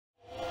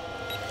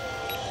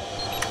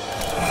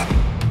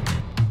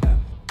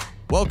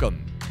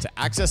Welcome to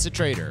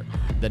AccessATrader,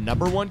 the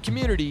 #1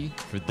 community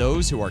for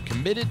those who are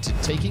committed to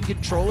taking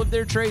control of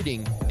their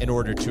trading in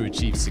order to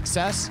achieve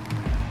success,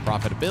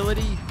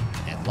 profitability,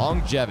 and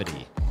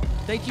longevity.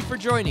 Thank you for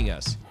joining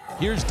us.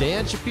 Here's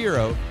Dan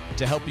Shapiro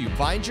to help you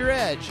find your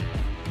edge,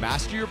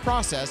 master your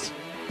process,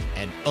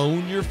 and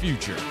own your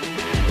future.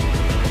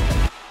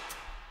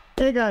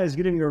 Hey guys,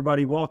 good evening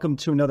everybody. Welcome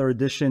to another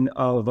edition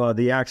of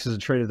the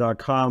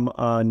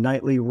AccessATrader.com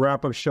nightly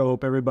wrap-up show.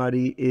 Hope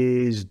everybody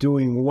is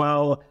doing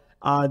well.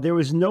 There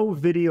was no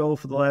video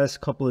for the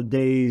last couple of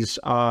days.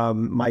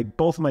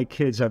 Both of my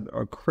kids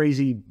are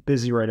crazy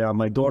busy right now.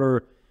 My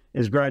daughter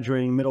is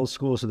graduating middle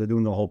school, so they're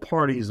doing the whole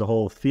parties, the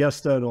whole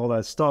fiesta and all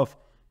that stuff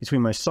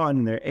between my son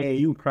and their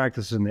AAU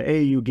practices and the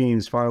AAU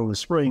games final in the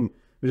spring.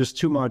 It was just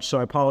too much, so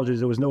I apologize.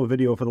 There was no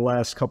video for the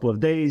last couple of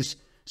days.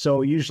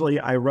 So usually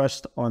I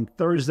rest on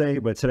Thursday,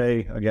 but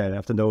today, again,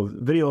 after no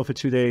video for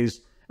 2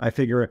 days, I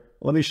figure,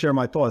 let me share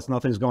my thoughts.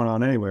 Nothing's going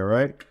on anywhere,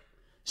 right?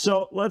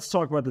 So let's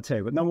talk about the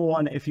tape. But number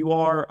one, if you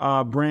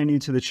are brand new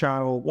to the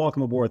channel,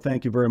 welcome aboard.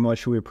 Thank you very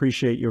much. We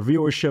appreciate your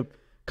viewership.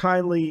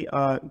 Kindly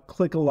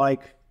click a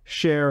like,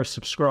 share,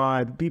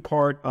 subscribe, be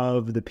part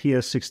of the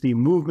PS60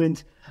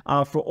 movement.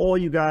 For all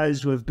you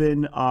guys who have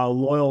been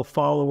loyal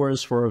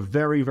followers for a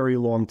very, very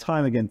long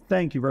time, again,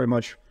 thank you very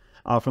much.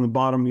 From the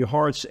bottom of your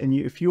hearts. And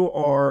if you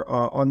are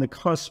on the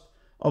cusp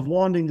of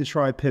wanting to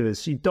try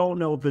pivots, you don't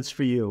know if it's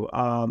for you.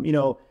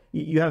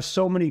 You have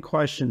so many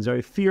questions,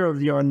 or fear of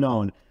the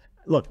unknown.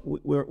 Look,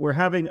 we're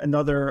having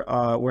another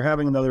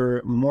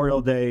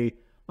Memorial Day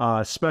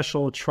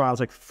special trial.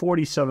 It's like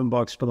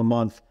 $47 for the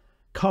month.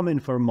 Come in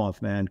for a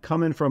month, man.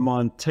 Come in for a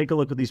month. Take a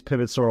look at what these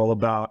pivots are all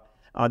about.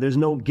 There's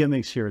no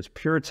gimmicks here. It's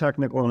pure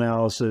technical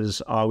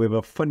analysis. We have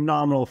a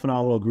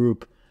phenomenal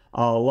group.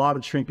 A lot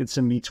of trinkets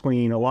in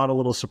between, a lot of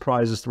little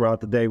surprises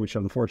throughout the day, which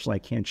unfortunately I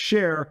can't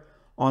share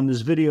on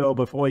this video.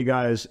 But for all you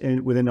guys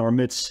within our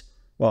midst,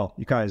 well,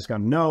 you guys got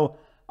to know,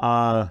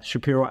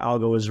 Shapiro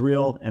algo is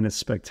real and it's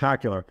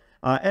spectacular.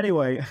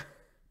 Anyway,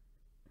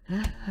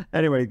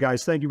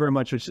 guys, thank you very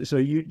much. So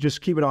you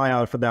just keep an eye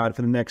out for that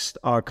for the next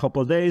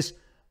couple of days.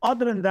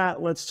 Other than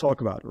that, let's talk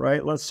about it,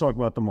 right? Let's talk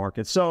about the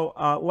market. So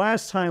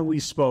last time we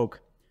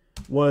spoke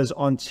was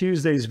on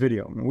Tuesday's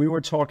video. We were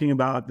talking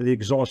about the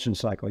exhaustion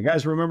cycle. You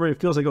guys remember? It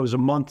feels like it was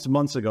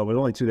months ago, but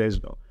only 2 days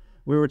ago.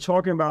 We were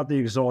talking about the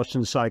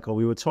exhaustion cycle.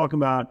 We were talking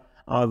about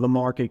the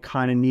market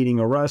kind of needing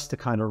a rest to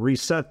kind of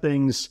reset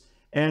things.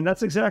 And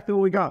that's exactly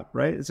what we got,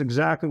 right? It's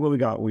exactly what we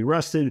got. We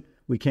rested.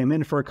 We came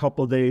in for a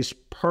couple of days.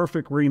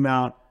 Perfect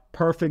remount,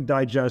 perfect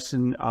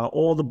digestion.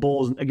 All the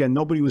bulls. Again,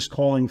 nobody was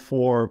calling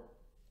for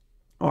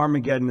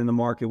Armageddon in the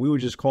market. We were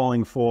just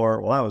calling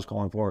for, well, I was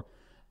calling for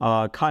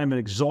kind of an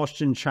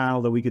exhaustion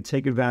channel that we could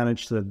take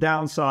advantage to the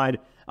downside,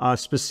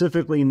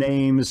 specifically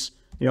names,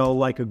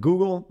 like a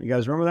Google. You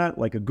guys remember that?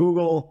 Like a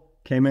Google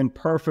came in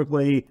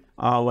perfectly.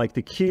 Like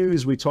the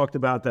Qs, we talked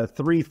about that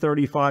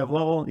 335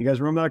 level. You guys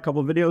remember that a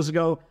couple of videos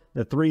ago?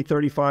 The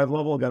 335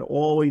 level got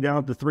all the way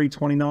down to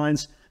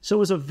 329s. So it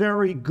was a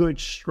very good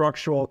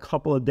structural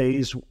couple of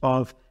days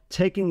of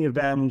taking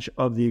advantage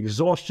of the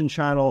exhaustion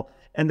channel.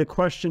 And the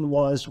question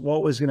was,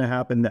 what was going to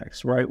happen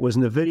next, right? Was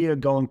Nvidia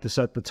going to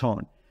set the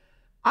tone?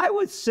 I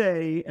would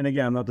say, and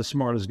again, I'm not the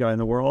smartest guy in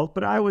the world,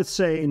 but I would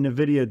say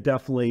Nvidia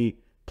definitely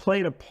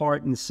played a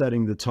part in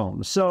setting the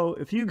tone. So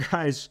if you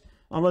guys,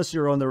 unless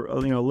you're on the,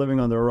 living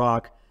on the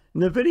rock,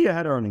 Nvidia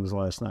had earnings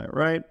last night,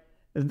 right?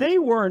 They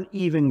weren't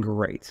even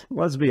great.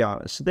 Let's be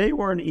honest. They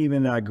weren't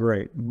even that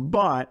great,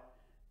 but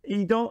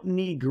you don't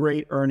need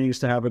great earnings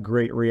to have a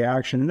great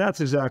reaction. And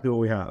that's exactly what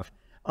we have.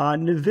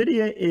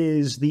 Nvidia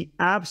is the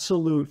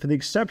absolute, for the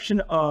exception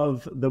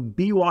of the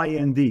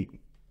BYND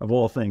of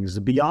all things,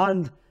 the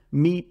Beyond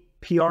Meat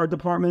PR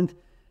department,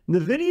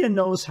 Nvidia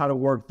knows how to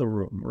work the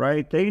room,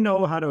 right? They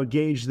know how to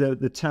gauge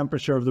the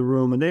temperature of the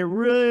room, and they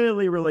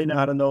really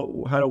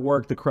know how to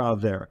work the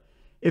crowd there.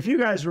 If you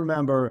guys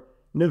remember,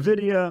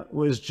 Nvidia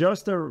was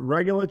just a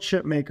regular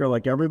chip maker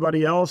like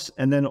everybody else,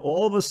 and then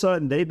all of a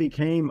sudden they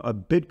became a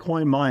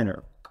Bitcoin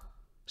miner.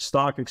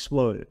 Stock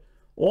exploded.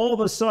 All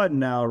of a sudden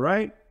now,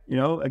 right?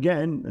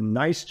 Again, a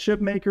nice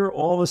chip maker,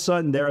 all of a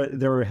sudden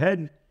they're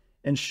head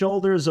and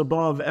shoulders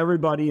above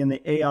everybody in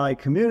the AI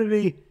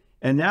community.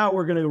 And now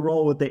we're going to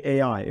roll with the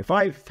AI. If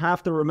I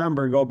have to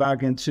remember, go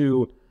back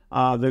into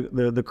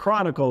the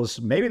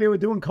chronicles, maybe they were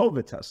doing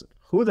COVID testing.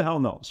 Who the hell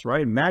knows,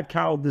 right? Mad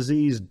cow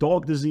disease,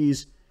 dog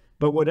disease.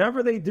 But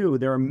whatever they do,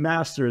 they're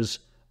masters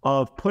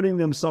of putting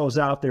themselves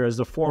out there as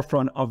the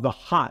forefront of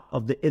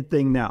the it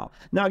thing now.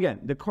 Now, again,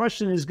 the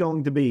question is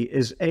going to be,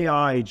 is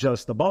AI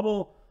just a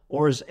bubble,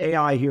 or is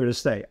AI here to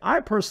stay? I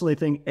personally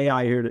think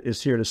AI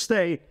is here to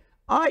stay.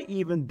 I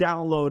even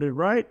downloaded,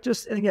 right?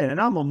 And again, and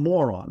I'm a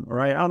moron,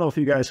 right? I don't know if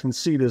you guys can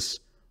see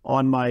this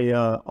on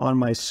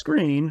my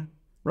screen,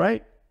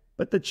 right?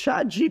 But the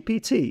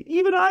ChatGPT,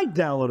 even I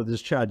downloaded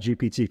this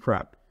ChatGPT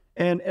crap,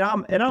 and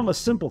I'm a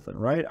simpleton,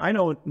 right? I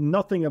know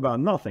nothing about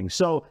nothing.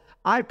 So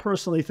I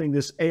personally think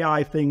this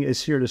AI thing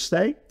is here to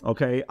stay.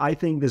 Okay, I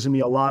think there's gonna be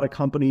a lot of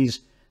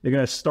companies. They're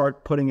gonna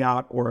start putting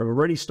out, or have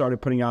already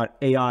started putting out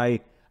AI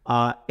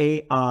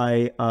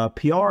AI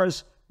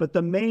PRs. But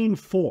the main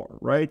four,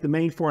 right? The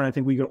main four, and I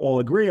think we could all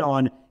agree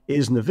on,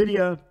 is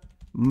Nvidia,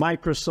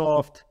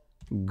 Microsoft,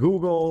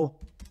 Google,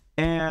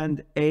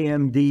 and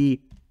AMD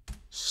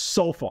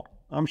so far.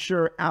 I'm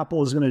sure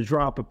Apple is going to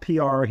drop a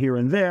PR here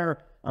and there.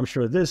 I'm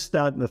sure this,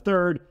 that, and the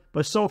third.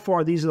 But so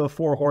far, these are the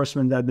four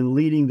horsemen that have been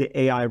leading the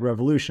AI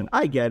revolution.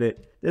 I get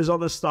it. There's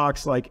other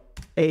stocks like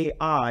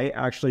AI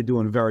actually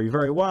doing very,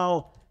 very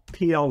well.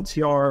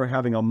 PLTR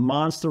having a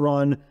monster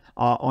run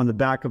on the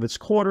back of its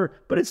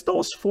quarter. But it's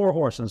those four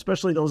horsemen,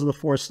 especially those are the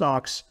four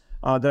stocks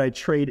that I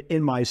trade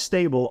in my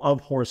stable of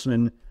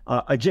horsemen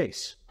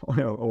adjacent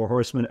or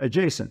horsemen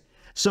adjacent.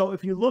 So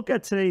if you look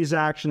at today's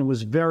action, it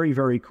was very,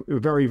 very,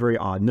 very, very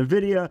odd.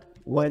 Nvidia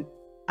went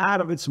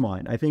out of its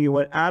mind. I think it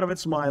went out of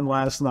its mind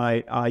last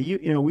night.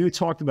 We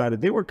talked about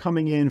it. They were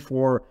coming in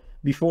for,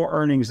 before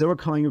earnings, they were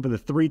coming in for the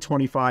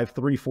 325,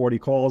 340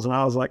 calls. And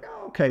I was like,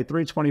 oh, okay,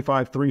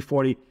 325,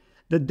 340.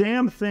 The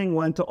damn thing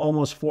went to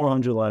almost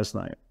 400 last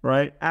night,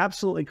 right?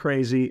 Absolutely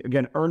crazy.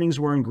 Again, earnings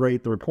weren't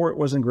great. The report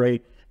wasn't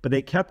great, but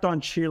they kept on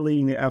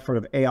cheerleading the effort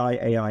of AI,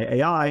 AI,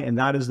 AI, and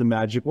that is the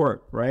magic word,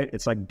 right?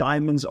 It's like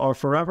diamonds are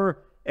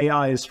forever.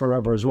 AI is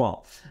forever as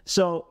well.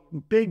 So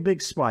big,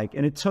 big spike.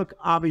 And it took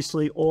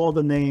obviously all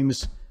the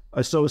names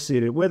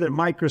associated with it.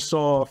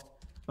 Microsoft,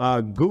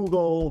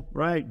 Google,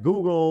 right?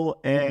 Google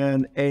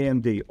and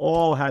AMD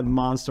all had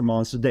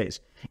monster days.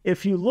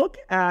 If you look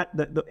at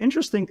the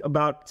interesting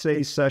about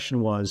today's session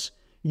was,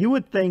 you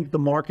would think the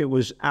market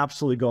was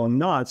absolutely going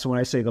nuts. When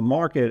I say the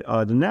market,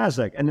 the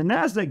NASDAQ, and the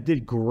NASDAQ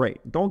did great.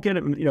 Don't get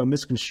it,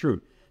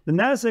 misconstrued. The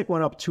NASDAQ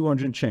went up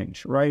 200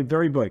 change, right?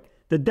 Very big.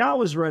 The Dow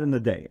was red in the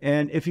day.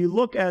 And if you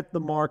look at the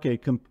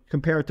market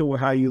compared to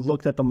how you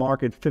looked at the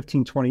market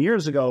 15, 20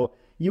 years ago,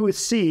 you would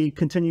see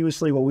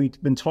continuously what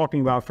we've been talking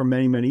about for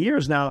many, many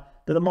years now,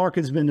 that the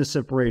market's been in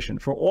separation.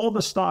 For all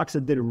the stocks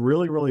that did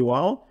really, really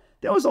well,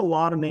 there was a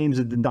lot of names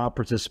that did not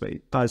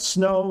participate.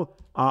 Snow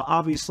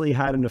obviously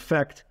had an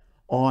effect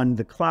on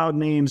the cloud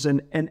names,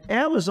 and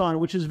Amazon,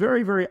 which is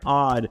very, very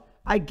odd.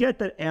 I get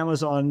that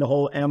Amazon, the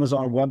whole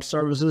Amazon Web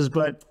Services,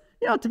 but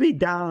to be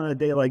down on a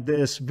day like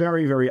this,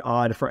 very, very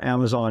odd for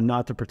Amazon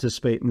not to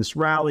participate in this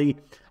rally.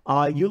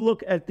 You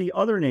look at the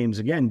other names,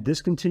 again,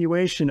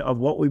 discontinuation of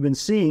what we've been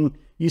seeing.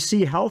 You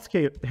see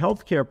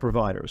healthcare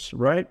providers,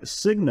 right?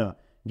 Cigna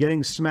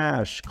getting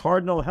smashed,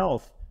 Cardinal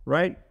Health,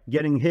 right?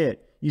 Getting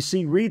hit. You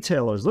see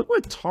retailers. Look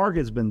what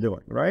Target's been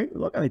doing, right?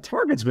 Look,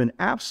 Target's been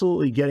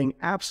getting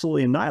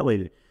absolutely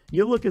annihilated.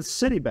 You look at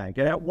Citibank,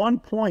 and at one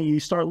point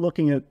you start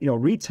looking at,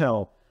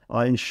 retail,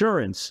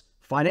 insurance,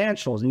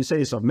 financials, and you say to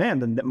yourself, man,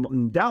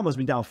 the Dow must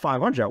be down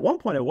 500. At one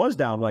point it was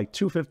down like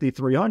 250,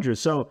 300.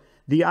 So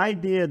the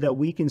idea that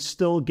we can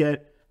still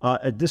get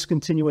a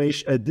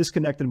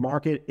disconnected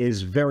market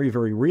is very,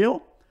 very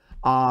real.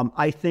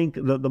 I think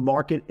the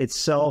market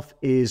itself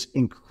is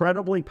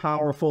incredibly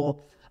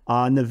powerful.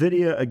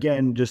 Nvidia,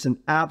 again, just an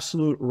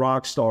absolute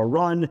rock star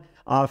run.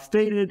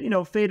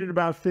 Faded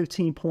about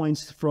 15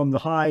 points from the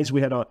highs.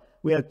 We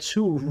had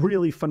two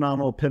really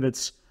phenomenal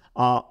pivots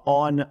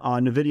on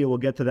Nvidia. We'll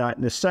get to that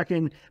in a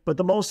second. But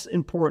the most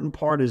important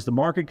part is the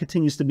market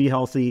continues to be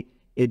healthy.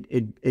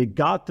 It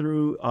got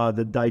through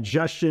the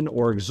digestion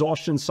or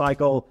exhaustion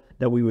cycle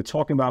that we were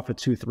talking about for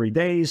 2-3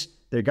 days.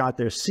 They got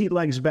their seat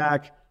legs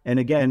back. And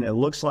again, it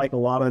looks like a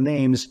lot of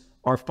names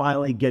are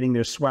finally getting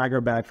their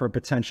swagger back for a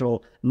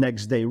potential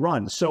next day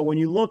run. So when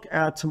you look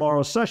at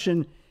tomorrow's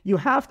session, you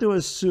have to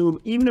assume,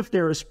 even if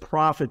there is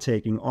profit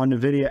taking on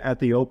Nvidia at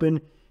the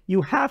open,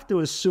 you have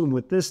to assume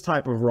with this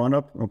type of run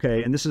up,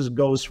 okay, and this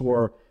goes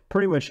for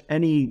pretty much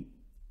any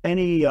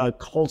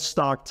cult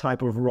stock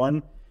type of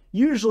run,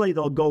 usually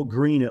they'll go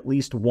green at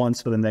least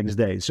once for the next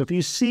day. So if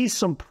you see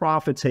some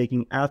profit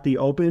taking at the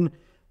open,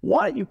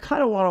 you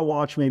kind of want to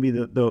watch maybe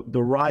the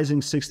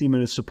rising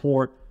 60-minute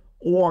support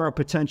or a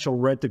potential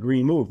red to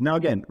green move. Now,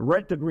 again,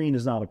 red to green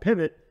is not a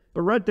pivot,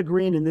 but red to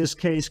green in this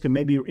case can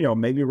maybe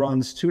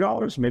runs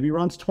 $2, maybe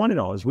runs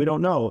 $20. We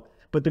don't know.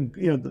 But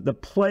the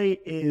play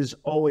is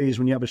always,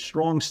 when you have a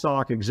strong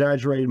stock,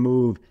 exaggerated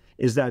move,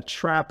 is that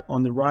trap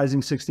on the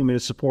rising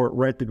 60-minute support,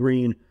 red to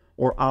green,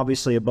 or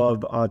obviously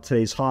above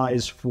today's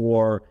highs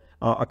for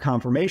a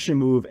confirmation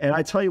move. And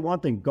I tell you one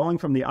thing, going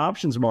from the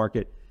options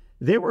market,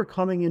 they were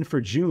coming in for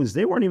Junes.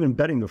 They weren't even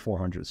betting the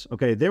 400s,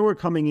 okay? They were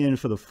coming in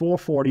for the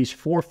 440s,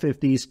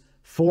 450s,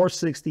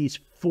 460s,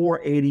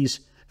 480s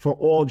for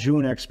all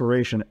June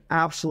expiration.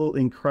 Absolutely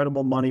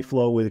incredible money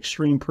flow with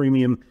extreme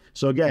premium.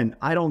 So again,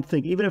 I don't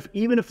think, even if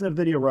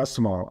Nvidia rests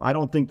tomorrow, I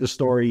don't think the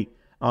story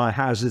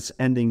has its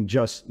ending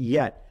just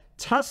yet.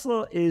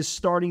 Tesla is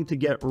starting to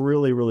get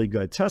really, really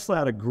good. Tesla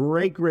had a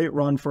great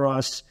run for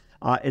us.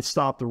 It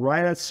stopped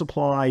right at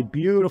supply.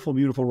 Beautiful,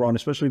 beautiful run,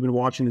 especially if you've been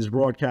watching this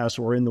broadcast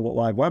or in the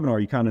live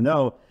webinar, you kind of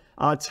know.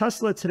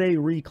 Tesla today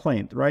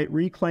reclaimed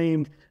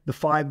the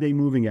 5-day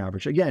moving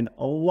average. Again,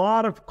 a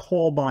lot of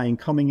call buying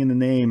coming in the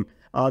name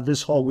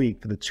this whole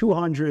week for the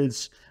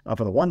 200s,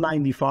 for the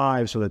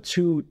 195s, for the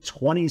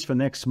 220s for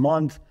next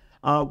month.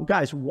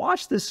 Guys,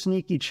 watch this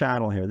sneaky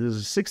channel here.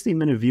 There's a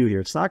 60-minute view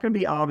here. It's not going to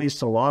be obvious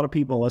to a lot of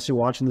people unless you're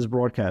watching this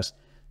broadcast.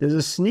 There's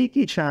a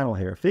sneaky channel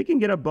here. If it can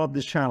get above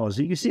this channel, as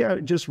you can see, I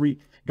just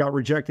got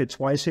rejected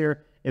twice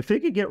here. If it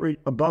could get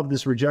above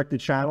this rejected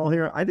channel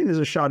here, I think there's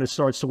a shot it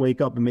starts to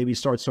wake up and maybe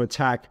starts to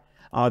attack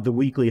the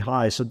weekly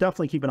high. So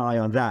definitely keep an eye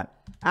on that.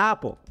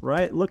 Apple,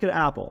 right? Look at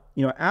Apple.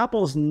 You know,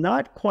 Apple's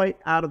not quite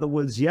out of the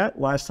woods yet.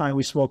 Last time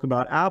we spoke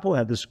about Apple,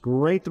 had this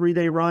great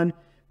 3-day run,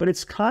 but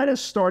it's kind of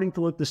starting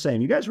to look the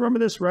same. You guys remember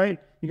this, right?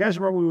 You guys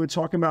remember we were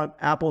talking about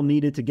Apple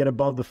needed to get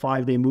above the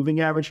 5-day moving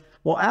average?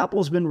 Well,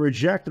 Apple's been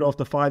rejected off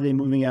the 5-day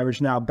moving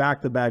average now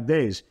back-to-back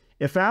days.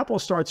 If Apple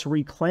starts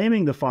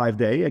reclaiming the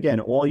 5-day, again,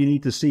 all you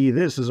need to see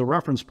this as a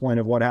reference point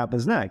of what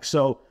happens next.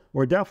 So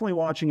we're definitely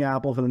watching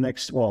Apple for the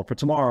next, well, for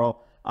tomorrow,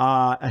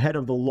 ahead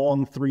of the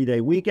long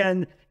 3-day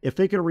weekend. If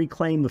they can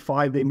reclaim the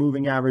 5-day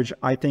moving average,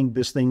 I think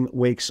this thing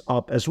wakes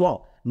up as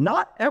well.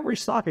 Not every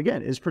stock,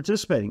 again, is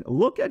participating.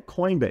 Look at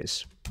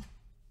Coinbase,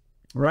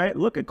 right?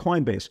 Look at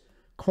Coinbase.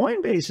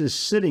 Coinbase is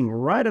sitting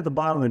right at the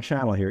bottom of the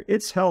channel here.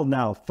 It's held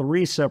now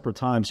 3 separate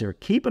times here.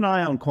 Keep an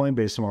eye on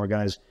Coinbase tomorrow,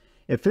 guys.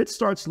 If it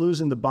starts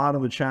losing the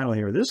bottom of the channel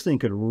here, this thing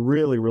could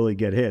really, really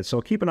get hit.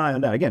 So keep an eye on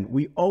that. Again,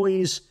 we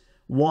always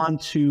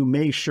want to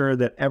make sure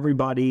that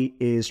everybody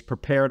is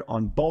prepared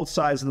on both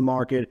sides of the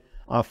market.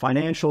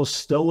 Financials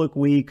still look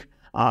weak.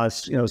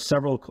 You know,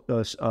 several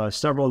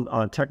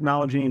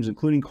technology names,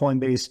 including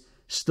Coinbase,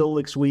 still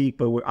looks weak.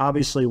 But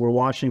we're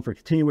watching for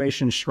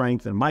continuation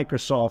strength in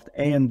Microsoft,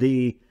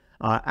 AMD,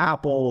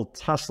 Apple,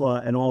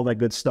 Tesla, and all that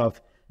good stuff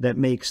that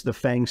makes the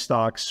FANG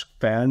stocks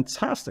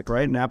fantastic,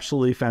 right? And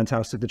absolutely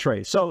fantastic to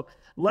trade. So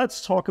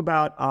let's talk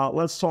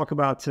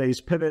about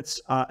today's pivots.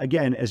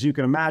 Again, as you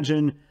can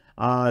imagine,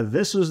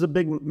 this was the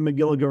big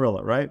Magilla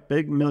Gorilla, right?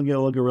 Big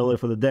Magilla Gorilla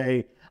for the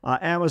day.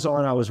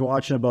 Amazon, I was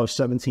watching above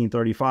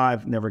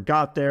 1735, never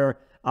got there.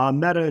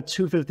 Meta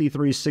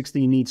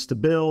 253.60 needs to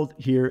build.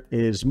 Here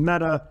is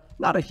Meta.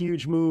 Not a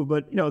huge move,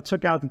 but you know,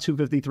 took out the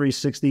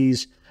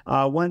 253.60s.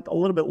 Went a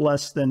little bit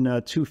less than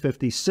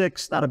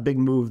 256. Not a big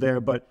move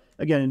there, but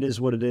again, it is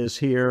what it is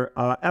here.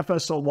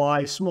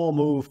 FSLY, small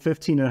move,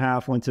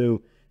 15.5, went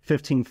to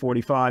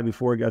 15.45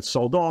 before it got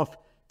sold off.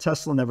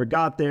 Tesla never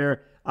got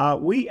there.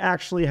 We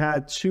actually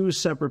had 2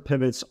 separate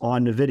pivots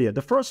on Nvidia.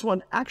 The first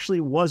one actually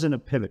wasn't a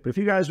pivot, but if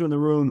you guys were in the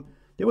room,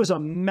 there was a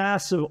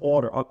massive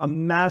order, a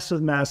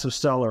massive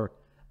seller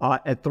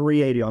at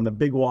 380 on the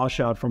big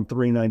washout from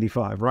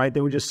 395, right?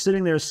 They were just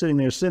sitting there.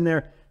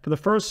 For the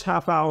first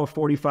half hour,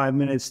 45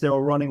 minutes, they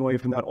were running away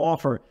from that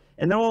offer.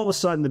 And then all of a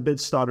sudden, the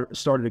bids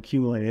started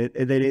accumulating.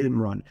 They didn't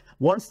run.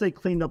 Once they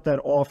cleaned up that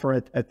offer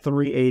at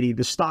 380,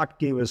 the stock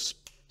gave us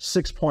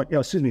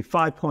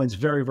 5 points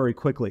very, very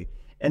quickly.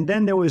 And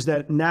then there was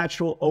that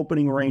natural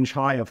opening range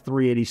high of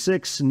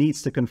 386,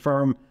 needs to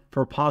confirm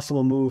for a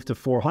possible move to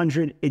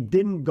 400. It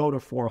didn't go to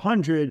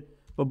 400,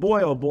 but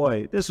boy, oh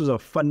boy, this was a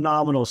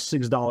phenomenal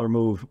 $6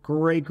 move.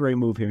 Great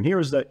move here. And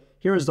here's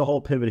the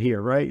whole pivot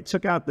here, right? It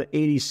took out the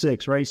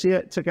 86, right? See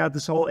it? Took out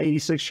this whole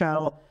 86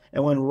 channel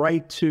and went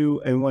right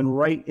into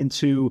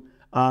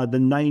the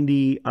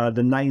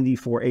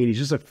 94.80s.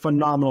 Just a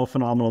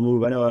phenomenal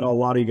move. I know a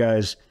lot of you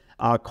guys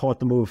caught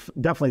the move.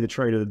 Definitely the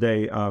trade of the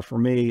day for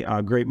me.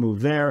 Great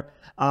move there.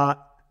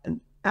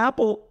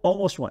 Apple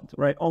almost went,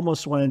 right?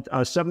 Almost went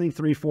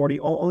 73.40.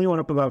 Only went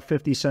up about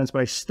 50 cents,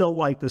 but I still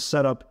like the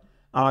setup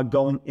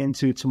going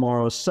into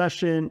tomorrow's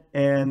session.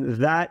 And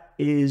that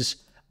is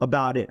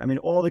about it. I mean,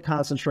 all the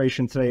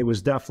concentration today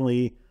was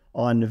definitely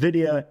on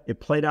Nvidia. It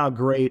played out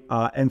great.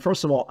 And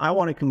first of all, I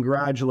want to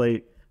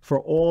congratulate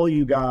for all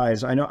you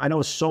guys. I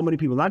know so many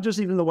people, not just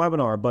even the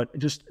webinar, but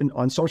just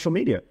on social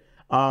media.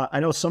 I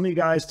know some of you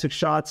guys took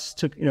shots,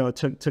 took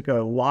a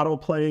lotto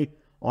play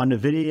on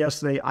Nvidia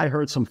yesterday. I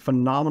heard some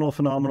phenomenal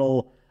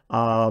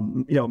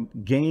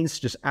gains.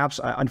 Just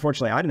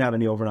unfortunately, I didn't have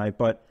any overnight,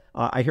 but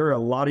I hear a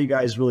lot of you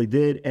guys really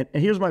did. And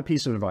here's my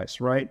piece of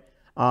advice, right?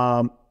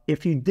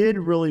 If you did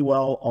really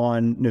well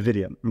on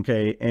Nvidia,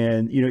 okay,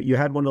 and you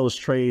had one of those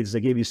trades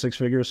that gave you 6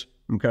 figures,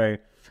 okay,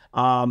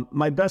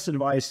 my best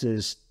advice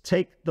is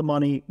take the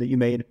money that you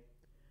made,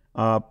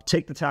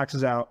 take the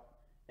taxes out,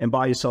 and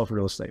buy yourself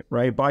real estate,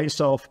 right? Buy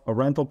yourself a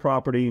rental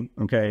property,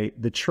 okay?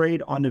 The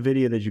trade on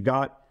Nvidia that you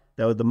got,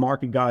 that the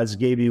market guys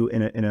gave you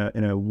in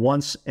a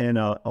once in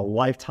a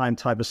lifetime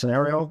type of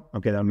scenario,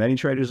 okay, that many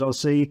traders don't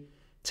see.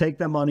 Take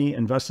that money,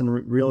 invest in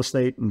real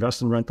estate,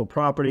 invest in rental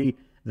property.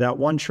 That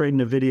one trade in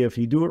Nvidia, if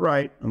you do it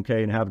right,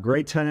 okay, and have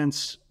great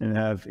tenants and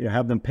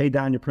have them pay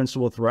down your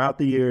principal throughout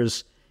the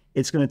years,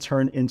 it's going to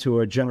turn into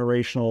a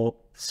generational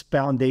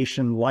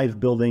foundation, life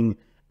building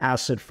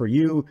asset for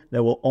you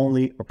that will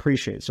only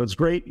appreciate. So it's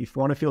great. If you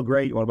want to feel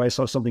great, you want to buy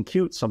yourself something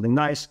cute, something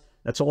nice,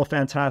 that's all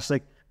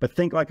fantastic. But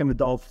think like an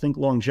adult, think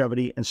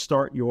longevity, and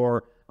start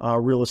your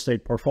real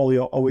estate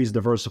portfolio. Always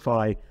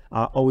diversify,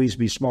 always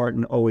be smart,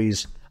 and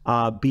always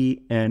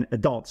be an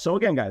adult. So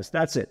again, guys,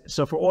 that's it.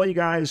 So for all you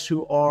guys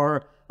who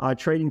are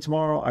trading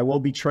tomorrow, I will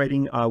be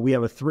trading. We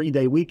have a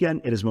 3-day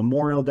weekend. It is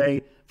Memorial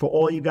Day. For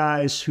all you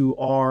guys who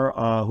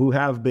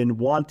have been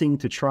wanting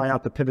to try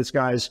out the pivots,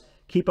 guys,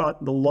 keep on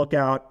the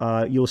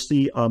lookout. You'll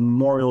see a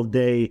Memorial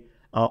Day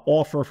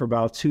offer for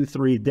about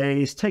 2-3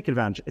 days. Take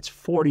advantage. It's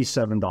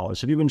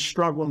 $47. If you've been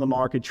struggling in the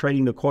market,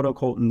 trading the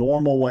quote-unquote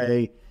normal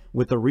way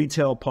with the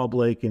retail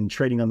public and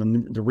trading on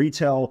the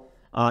retail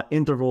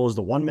intervals,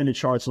 the 1-minute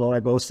charts and all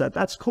that goes,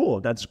 that's cool.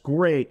 That's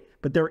great.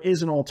 But there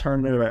is an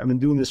alternative. I've been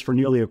doing this for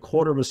nearly a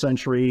quarter of a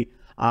century.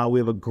 We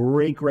have a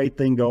great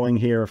thing going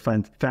here.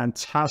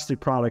 Fantastic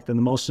product. And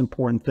the most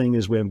important thing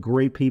is we have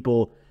great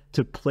people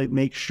to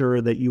make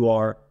sure that you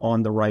are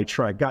on the right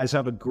track. Guys,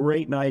 have a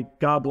great night.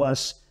 God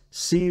bless.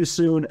 See you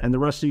soon. And the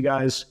rest of you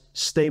guys,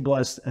 stay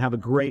blessed and have a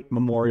great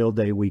Memorial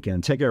Day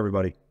weekend. Take care,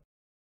 everybody.